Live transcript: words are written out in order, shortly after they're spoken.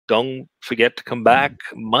don't forget to come back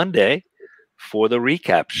Monday for the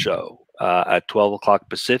recap show at 12 o'clock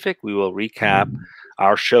Pacific. We will recap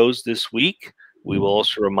our shows this week. We will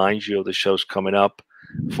also remind you of the shows coming up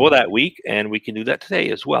for that week, and we can do that today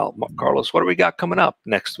as well. Carlos, what do we got coming up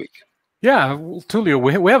next week? Yeah, Tulio,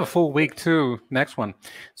 we have a full week too, next one.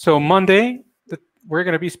 So Monday, we're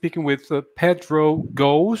going to be speaking with Pedro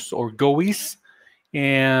Goes,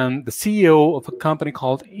 and the CEO of a company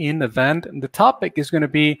called InEvent. And the topic is going to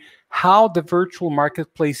be how the virtual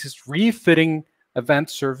marketplace is refitting event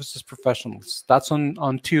services professionals. That's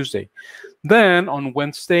on Tuesday. Then on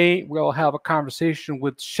Wednesday, we'll have a conversation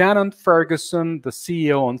with Shannon Ferguson, the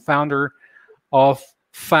CEO and founder of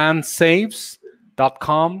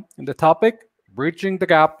fansaves.com. And the topic, bridging the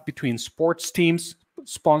gap between sports teams,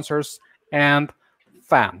 sponsors, and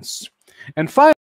fans. And finally,